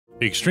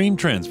Extreme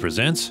Trends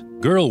presents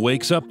Girl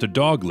Wakes Up to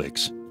Dog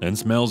Licks and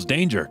Smells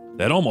Danger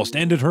That Almost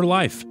Ended Her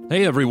Life.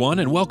 Hey everyone,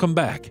 and welcome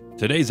back.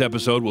 Today's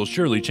episode will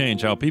surely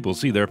change how people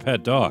see their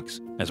pet dogs.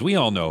 As we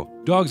all know,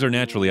 dogs are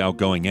naturally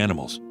outgoing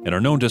animals and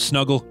are known to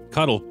snuggle,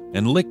 cuddle,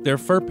 and lick their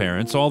fur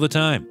parents all the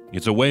time.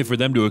 It's a way for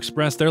them to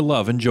express their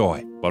love and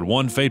joy. But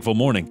one fateful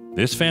morning,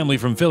 this family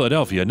from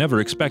Philadelphia never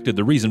expected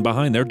the reason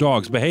behind their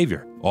dog's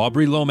behavior.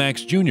 Aubrey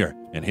Lomax Jr.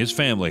 and his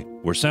family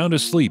were sound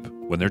asleep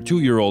when their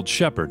 2-year-old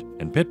shepherd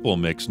and pit bull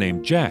mix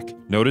named Jack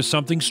noticed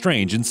something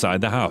strange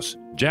inside the house.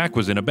 Jack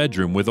was in a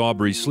bedroom with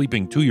Aubrey's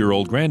sleeping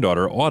 2-year-old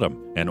granddaughter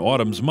Autumn and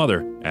Autumn's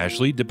mother,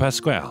 Ashley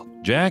DePasquale.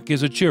 Jack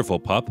is a cheerful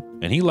pup,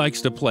 and he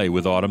likes to play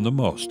with Autumn the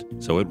most,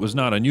 so it was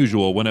not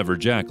unusual whenever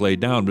Jack lay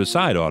down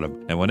beside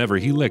Autumn and whenever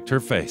he licked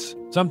her face.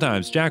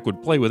 Sometimes Jack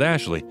would play with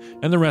Ashley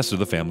and the rest of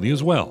the family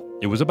as well.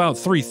 It was about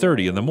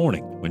 3:30 in the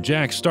morning when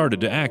Jack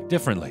started to act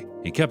differently.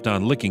 He kept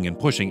on licking and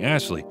pushing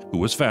Ashley, who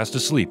was fast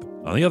asleep.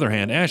 On the other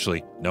hand,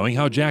 Ashley, knowing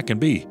how Jack can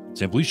be,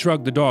 simply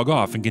shrugged the dog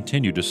off and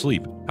continued to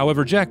sleep.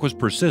 However, Jack was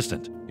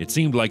persistent. It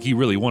seemed like he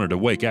really wanted to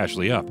wake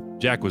Ashley up.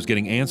 Jack was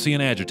getting antsy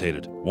and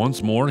agitated.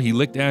 Once more, he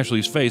licked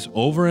Ashley's face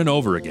over and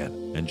over again,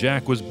 and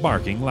Jack was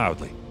barking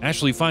loudly.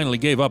 Ashley finally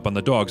gave up on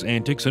the dog's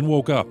antics and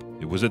woke up.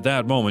 It was at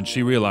that moment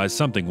she realized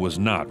something was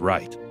not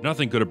right.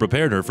 Nothing could have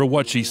prepared her for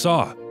what she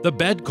saw. The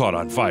bed caught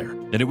on fire,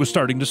 and it was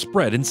starting to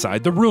spread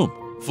inside the room.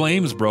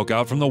 Flames broke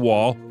out from the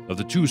wall of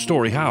the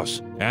 2-story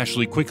house.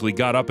 Ashley quickly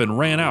got up and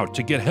ran out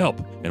to get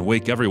help and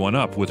wake everyone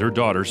up with her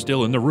daughter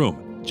still in the room.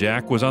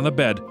 Jack was on the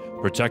bed,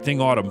 protecting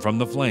Autumn from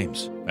the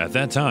flames. At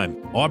that time,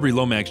 Aubrey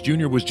Lomax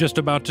Jr. was just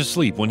about to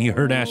sleep when he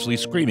heard Ashley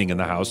screaming in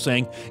the house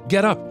saying,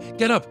 "Get up,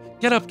 get up,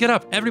 get up, get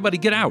up, everybody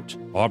get out."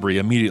 Aubrey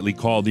immediately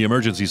called the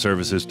emergency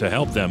services to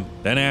help them.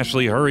 Then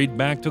Ashley hurried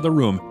back to the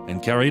room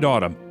and carried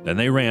Autumn. Then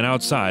they ran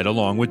outside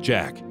along with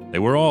Jack. They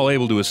were all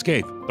able to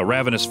escape. The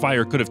ravenous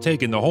fire could have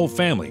taken the whole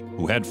family,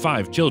 who had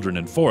 5 children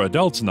and 4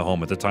 adults in the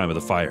home at the time of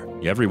the fire.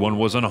 Everyone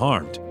was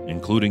unharmed,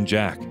 including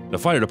Jack. The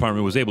fire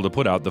department was able to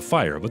put out the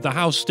fire, but the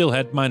house still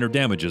had minor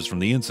damages from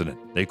the incident.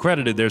 They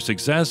credited their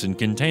success in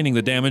containing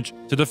the damage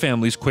to the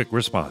family's quick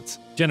response.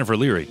 Jennifer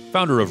Leary,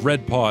 founder of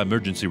Red Paw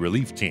Emergency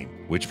Relief Team,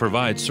 which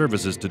provides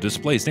services to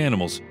displaced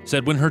animals,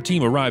 said when her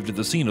team arrived at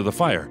the scene of the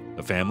fire,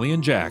 the family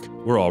and Jack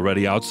were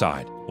already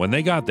outside. When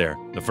they got there,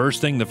 the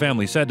first thing the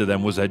family said to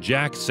them was that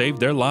Jack saved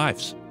their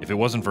lives. If it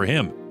wasn't for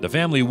him, the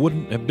family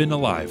wouldn't have been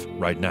alive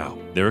right now.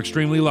 "They're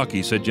extremely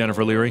lucky," said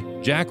Jennifer Leary.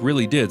 "Jack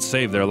really did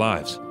save their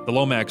lives. The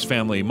Lomax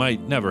family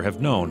might never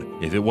have known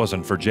if it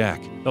wasn't for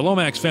Jack." The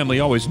Lomax family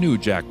always knew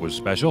Jack was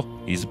special.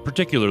 He's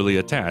particularly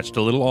attached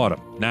to little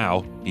Autumn.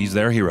 Now, he's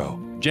their hero.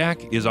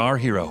 "Jack is our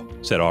hero,"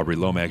 said Aubrey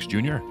Lomax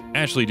Jr.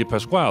 Ashley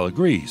DePasquale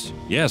agrees.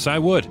 "Yes, I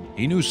would.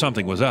 He knew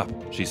something was up,"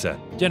 she said.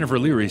 Jennifer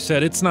Leary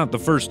said it's not the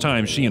first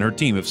time she and her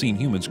team have seen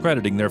humans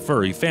crediting their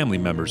furry family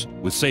members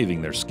with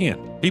saving their skin.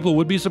 People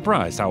would be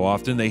surprised how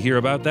often they hear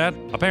about that.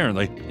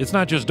 Apparently, it's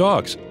not just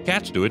dogs.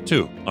 Cats do it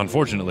too.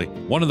 Unfortunately,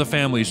 one of the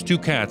family's 2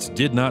 cats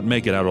did not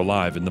make it out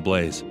alive in the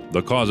blaze,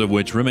 the cause of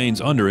which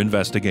remains under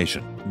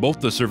investigation. Both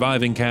the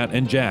surviving cat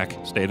and Jack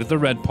stayed at the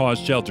Red Paws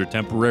shelter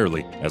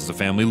temporarily as the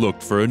family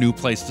looked for a new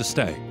place to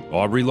stay.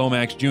 Aubrey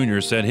Lomax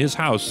Jr. said his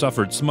house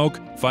suffered smoke,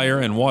 fire,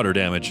 and water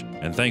damage,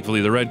 and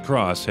thankfully the Red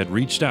Cross had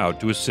reached out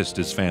to assist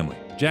his family.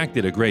 Jack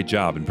did a great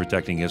job in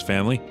protecting his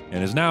family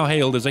and is now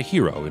hailed as a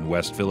hero in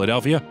West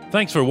Philadelphia.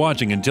 Thanks for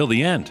watching until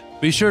the end.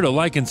 Be sure to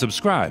like and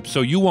subscribe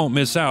so you won't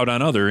miss out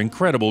on other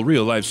incredible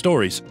real-life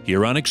stories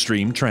here on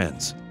Extreme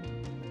Trends.